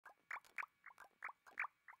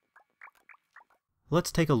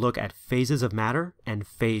let's take a look at phases of matter and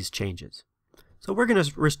phase changes. So we're going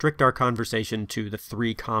to restrict our conversation to the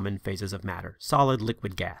three common phases of matter: solid,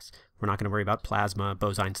 liquid, gas. We're not going to worry about plasma,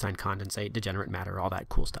 Bose-Einstein condensate, degenerate matter, all that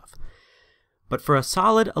cool stuff. But for a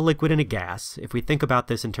solid, a liquid, and a gas, if we think about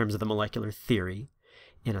this in terms of the molecular theory,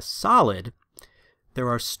 in a solid, there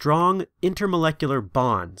are strong intermolecular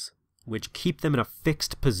bonds which keep them in a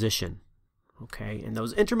fixed position. Okay, and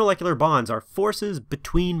those intermolecular bonds are forces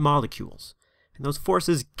between molecules. And those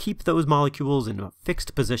forces keep those molecules in a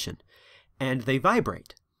fixed position. And they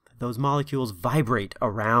vibrate. Those molecules vibrate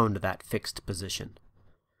around that fixed position.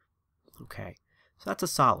 Okay, so that's a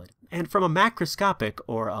solid. And from a macroscopic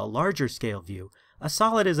or a larger scale view, a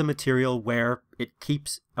solid is a material where it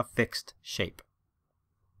keeps a fixed shape.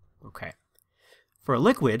 Okay. For a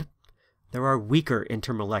liquid, there are weaker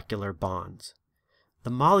intermolecular bonds.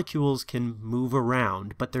 The molecules can move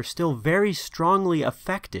around, but they're still very strongly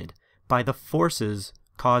affected by the forces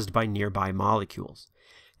caused by nearby molecules.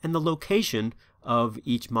 And the location of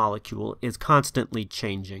each molecule is constantly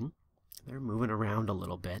changing. They're moving around a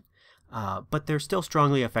little bit, but they're still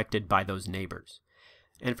strongly affected by those neighbors.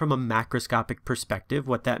 And from a macroscopic perspective,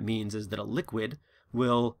 what that means is that a liquid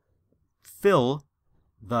will fill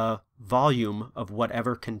the volume of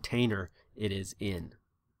whatever container it is in,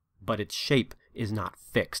 but its shape is not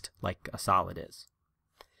fixed like a solid is.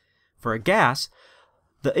 For a gas,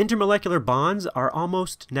 the intermolecular bonds are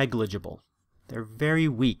almost negligible. They're very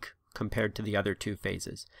weak compared to the other two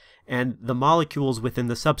phases, and the molecules within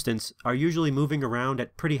the substance are usually moving around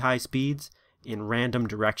at pretty high speeds in random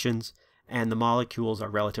directions, and the molecules are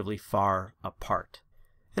relatively far apart.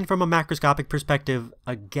 And from a macroscopic perspective,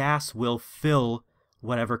 a gas will fill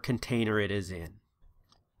whatever container it is in.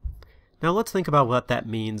 Now let's think about what that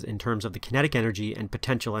means in terms of the kinetic energy and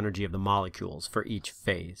potential energy of the molecules for each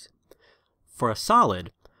phase. For a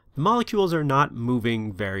solid, the molecules are not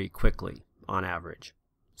moving very quickly on average.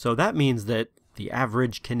 So that means that the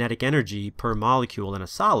average kinetic energy per molecule in a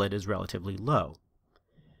solid is relatively low.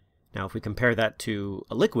 Now if we compare that to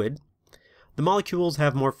a liquid, the molecules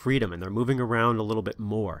have more freedom and they're moving around a little bit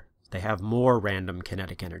more. They have more random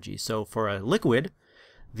kinetic energy. So for a liquid,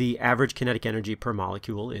 the average kinetic energy per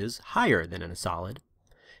molecule is higher than in a solid.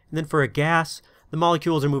 And then for a gas, the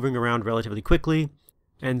molecules are moving around relatively quickly,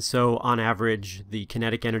 and so on average, the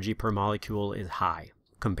kinetic energy per molecule is high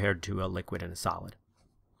compared to a liquid and a solid.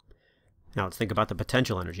 Now let's think about the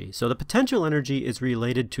potential energy. So the potential energy is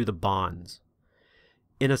related to the bonds.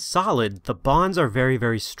 In a solid, the bonds are very,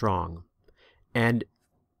 very strong. And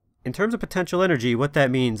in terms of potential energy, what that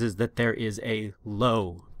means is that there is a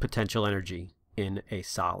low potential energy in a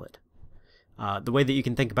solid. The way that you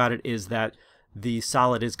can think about it is that the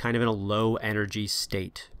solid is kind of in a low energy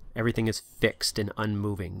state. Everything is fixed and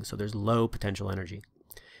unmoving, so there's low potential energy.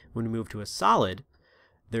 When we move to a solid,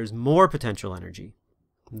 there's more potential energy.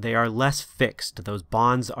 They are less fixed. Those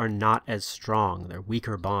bonds are not as strong. They're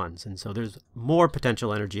weaker bonds, and so there's more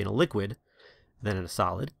potential energy in a liquid than in a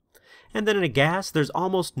solid. And then in a gas, there's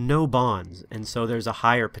almost no bonds, and so there's a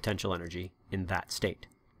higher potential energy in that state.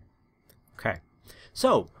 Okay,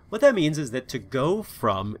 so what that means is that to go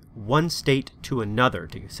from one state to another,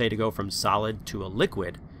 to go from solid to a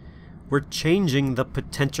liquid, we're changing the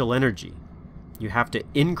potential energy. You have to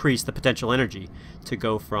increase the potential energy to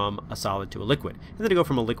go from a solid to a liquid. And then to go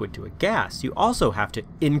from a liquid to a gas, you also have to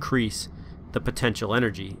increase the potential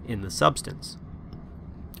energy in the substance.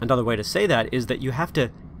 Another way to say that is that you have to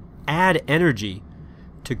add energy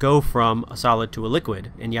to go from a solid to a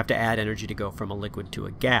liquid, and you have to add energy to go from a liquid to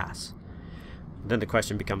a gas. Then the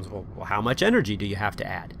question becomes, well, how much energy do you have to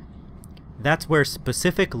add? That's where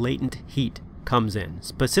specific latent heat comes in.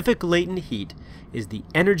 Specific latent heat is the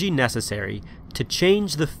energy necessary to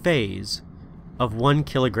change the phase of 1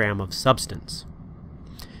 kilogram of substance.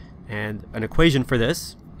 And an equation for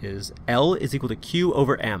this is L is equal to Q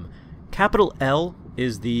over M. Capital L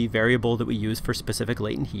is the variable that we use for specific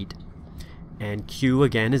latent heat, and Q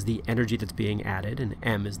again is the energy that's being added, and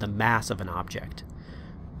M is the mass of an object.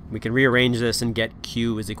 We can rearrange this and get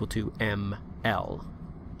Q is equal to mL.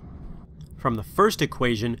 From the first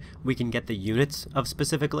equation, we can get the units of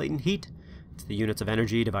specific latent heat. It's the units of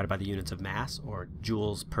energy divided by the units of mass, or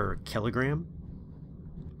joules per kilogram.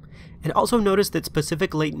 And also notice that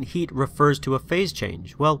specific latent heat refers to a phase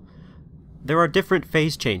change. Well, there are different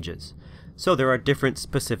phase changes, so there are different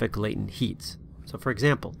specific latent heats. So for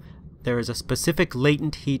example, there is a specific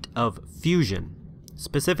latent heat of fusion.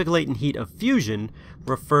 Specific latent heat of fusion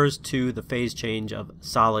refers to the phase change of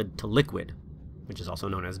solid to liquid, which is also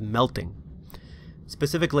known as melting.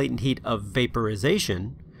 Specific latent heat of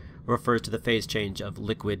vaporization refers to the phase change of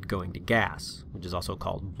liquid going to gas, which is also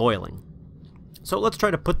called boiling. So let's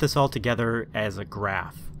try to put this all together as a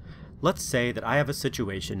graph. Let's say that I have a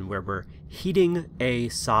situation where we're heating a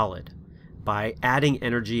solid by adding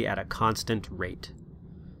energy at a constant rate.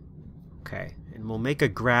 Okay, and we'll make a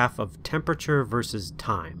graph of temperature versus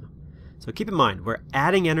time. So keep in mind, we're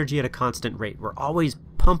adding energy at a constant rate. We're always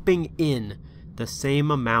pumping in the same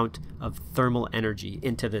amount of thermal energy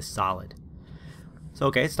into this solid. So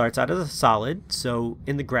okay, it starts out as a solid. So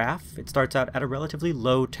in the graph, it starts out at a relatively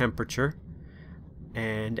low temperature.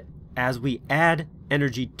 And as we add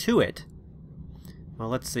energy to it, well,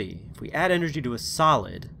 let's see. If we add energy to a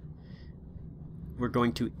solid, we're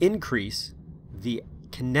going to increase the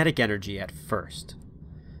kinetic energy at first.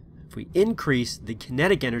 If we increase the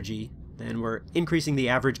kinetic energy, then we're increasing the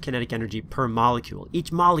average kinetic energy per molecule.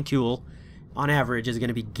 Each molecule, on average, is going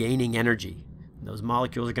to be gaining energy. Those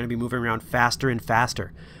molecules are going to be moving around faster and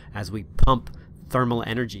faster as we pump thermal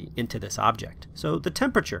energy into this object. So the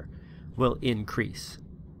temperature will increase.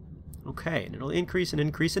 Okay, and it'll increase and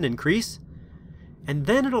increase and increase, and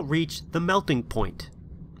then it'll reach the melting point.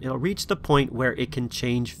 It'll reach the point where it can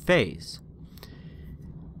change phase.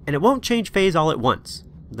 And it won't change phase all at once.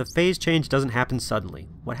 The phase change doesn't happen suddenly.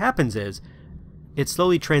 What happens is it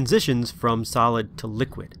slowly transitions from solid to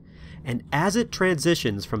liquid. And as it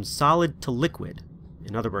transitions from solid to liquid,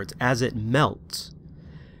 in other words, as it melts,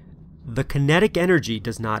 the kinetic energy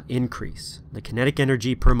does not increase. The kinetic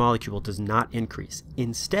energy per molecule does not increase.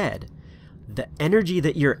 Instead, the energy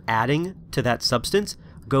that you're adding to that substance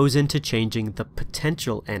goes into changing the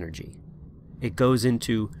potential energy. It goes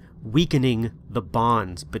into weakening the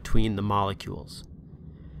bonds between the molecules.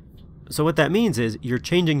 So what that means is you're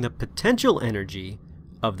changing the potential energy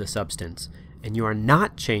of the substance, and you are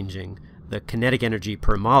not changing the kinetic energy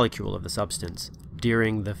per molecule of the substance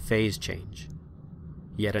during the phase change.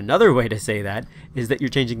 Yet another way to say that is that you're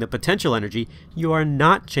changing the potential energy. You are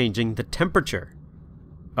not changing the temperature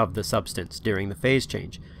of the substance during the phase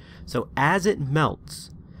change. So as it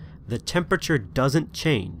melts, the temperature doesn't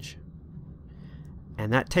change,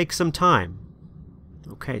 and that takes some time.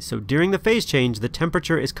 Okay, so during the phase change, the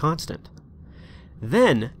temperature is constant.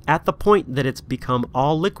 Then, at the point that it's become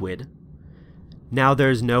all liquid, now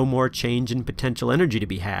there's no more change in potential energy to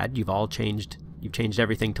be had. You've changed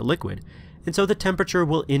everything to liquid. And so the temperature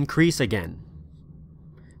will increase again.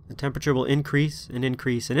 The temperature will increase and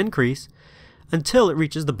increase and increase until it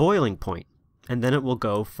reaches the boiling point. And then it will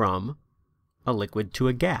go from a liquid to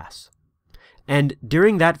a gas. And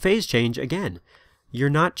during that phase change, again, you're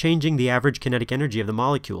not changing the average kinetic energy of the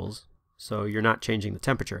molecules, so you're not changing the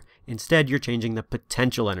temperature. Instead, you're changing the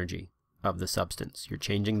potential energy of the substance. You're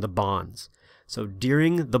changing the bonds. So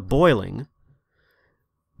during the boiling,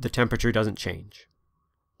 the temperature doesn't change.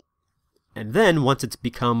 And then, once it's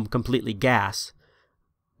become completely gas,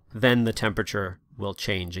 then the temperature will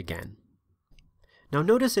change again. Now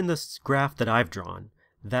notice in this graph that I've drawn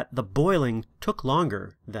that the boiling took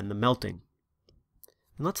longer than the melting.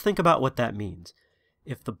 And let's think about what that means.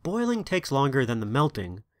 If the boiling takes longer than the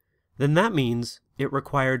melting, then that means it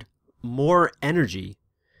required more energy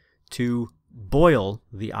to boil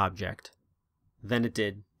the object than it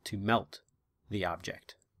did to melt the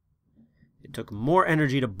object. It took more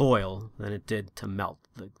energy to boil than it did to melt.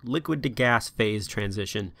 The liquid to gas phase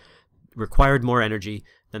transition required more energy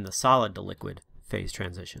than the solid to liquid phase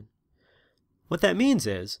transition. What that means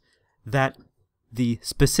is that the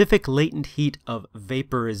specific latent heat of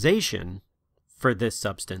vaporization for this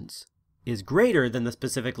substance is greater than the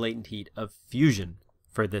specific latent heat of fusion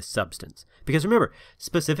for this substance. Because remember,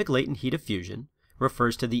 specific latent heat of fusion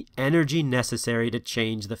refers to the energy necessary to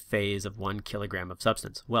change the phase of 1 kilogram of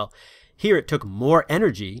substance. Well, here it took more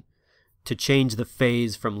energy to change the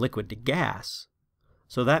phase from liquid to gas.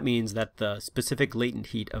 So that means that the specific latent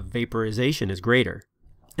heat of vaporization is greater.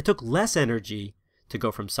 It took less energy to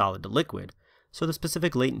go from solid to liquid, so the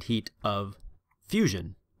specific latent heat of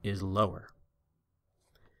fusion is lower.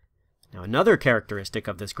 Now another characteristic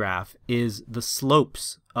of this graph is the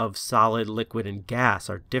slopes of solid, liquid, and gas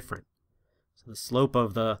are different. So the slope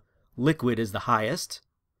of the liquid is the highest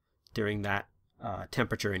during that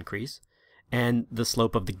temperature increase, and the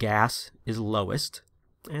slope of the gas is lowest,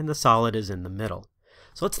 and the solid is in the middle.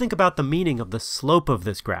 So let's think about the meaning of the slope of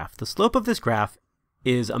this graph. The slope of this graph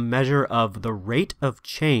is a measure of the rate of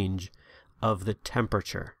change of the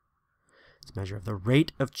temperature. It's a measure of the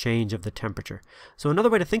rate of change of the temperature. So another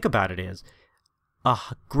way to think about it is a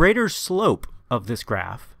greater slope of this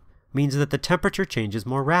graph means that the temperature changes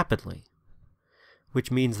more rapidly,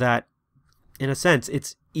 which means that, in a sense,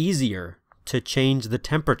 it's easier to change the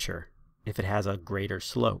temperature if it has a greater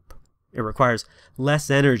slope. It requires less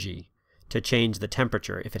energy to change the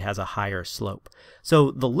temperature if it has a higher slope.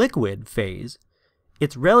 So the liquid phase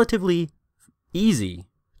it's relatively easy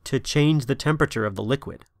to change the temperature of the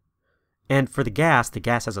liquid. And for the gas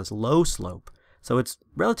has a low slope, so it's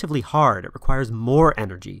relatively hard. It requires more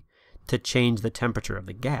energy to change the temperature of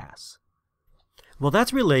the gas. Well,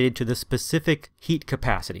 that's related to the specific heat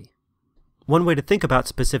capacity. One way to think about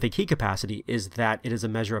specific heat capacity is that it is a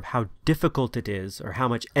measure of how difficult it is or how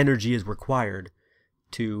much energy is required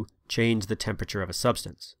to change the temperature of a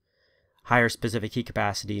substance. Higher specific heat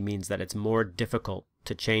capacity means that it's more difficult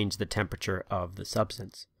to change the temperature of the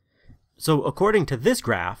substance. So according to this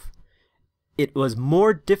graph, it was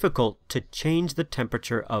more difficult to change the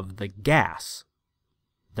temperature of the gas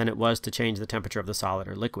than it was to change the temperature of the solid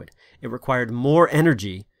or liquid. It required more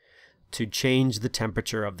energy to change the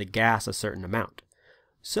temperature of the gas a certain amount.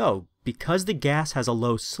 So, because the gas has a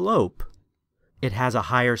low slope, it has a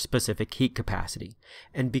higher specific heat capacity.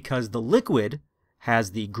 And because the liquid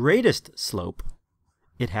has the greatest slope,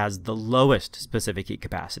 it has the lowest specific heat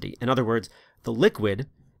capacity. In other words, the liquid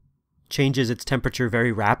changes its temperature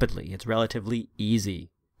very rapidly. It's relatively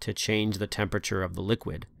easy to change the temperature of the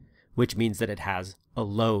liquid, which means that it has a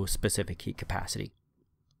low specific heat capacity.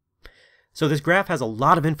 So this graph has a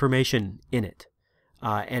lot of information in it,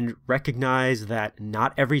 and recognize that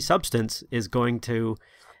not every substance is going to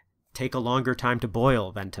take a longer time to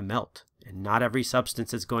boil than to melt. And not every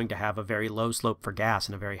substance is going to have a very low slope for gas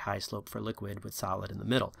and a very high slope for liquid with solid in the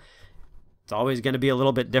middle. It's always going to be a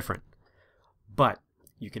little bit different. But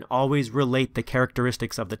you can always relate the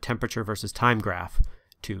characteristics of the temperature versus time graph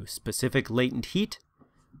to specific latent heat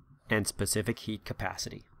and specific heat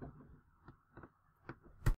capacity.